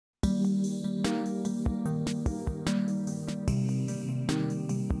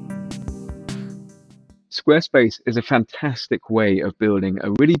Squarespace is a fantastic way of building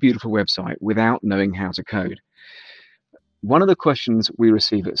a really beautiful website without knowing how to code. One of the questions we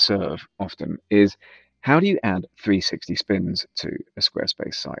receive at Serve often is, how do you add 360 spins to a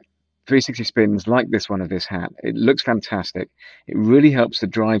Squarespace site? 360 spins like this one of this hat, it looks fantastic. It really helps to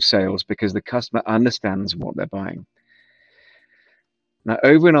drive sales because the customer understands what they're buying. Now,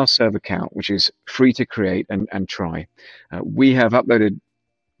 over in our Serve account, which is free to create and try, we have uploaded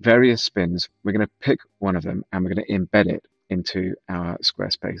various spins. We're going to pick one of them and we're going to embed it into our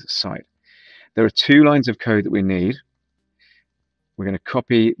Squarespace site. There are 2 lines of code that we need. We're going to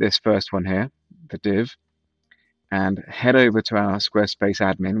copy this first one here, the div, and head over to our Squarespace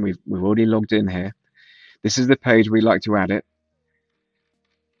admin. We've already logged in here. This is the page we like to add it.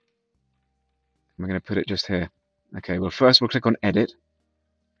 We're going to put it just here. Okay, well, first we'll click on edit.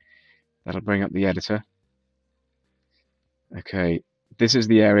 That'll bring up the editor. Okay, this is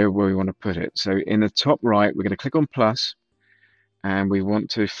the area where we want to put it. So in the top right, we're going to click on plus, and we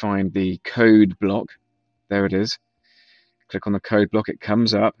want to find the code block. There it is. Click on the code block, it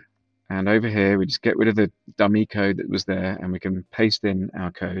comes up, and over here we just get rid of the dummy code that was there and we can paste in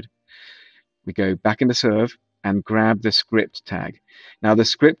our code. We go back into Serve and grab the script tag. Now the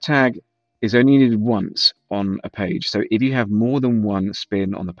script tag is only needed once on a page, so if you have more than one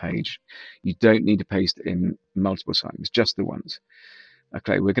spin on the page, you don't need to paste it in multiple times, just the once.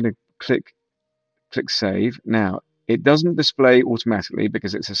 Okay, we're going to click save. Now it doesn't display automatically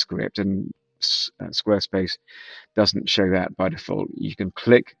because it's a script, and Squarespace doesn't show that by default. You can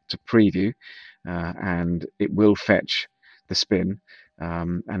click to preview and it will fetch the spin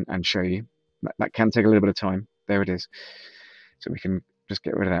and show you. That can take a little bit of time. There it is. So we can just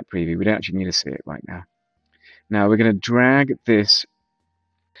get rid of that preview. We don't actually need to see it right now. Now we're going to drag this.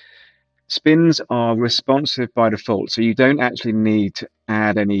 Spins are responsive by default, so you don't actually need to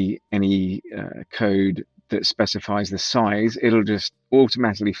add any code that specifies the size. It'll just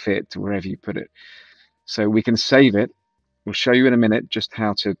automatically fit to wherever you put it. So we can save it. We'll show you in a minute just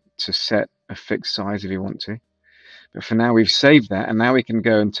how to set a fixed size if you want to. But for now, we've saved that, and now we can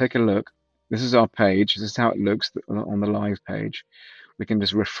go and take a look. This is our page. This is how it looks on the live page. We can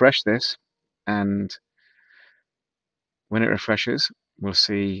just refresh this, and when it refreshes, we'll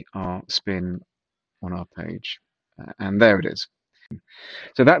see our spin on our page. And there it is.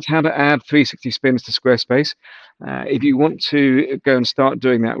 So that's how to add 360 spins to Squarespace. If you want to go and start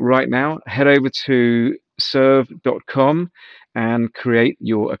doing that right now, head over to serve.com and create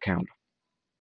your account.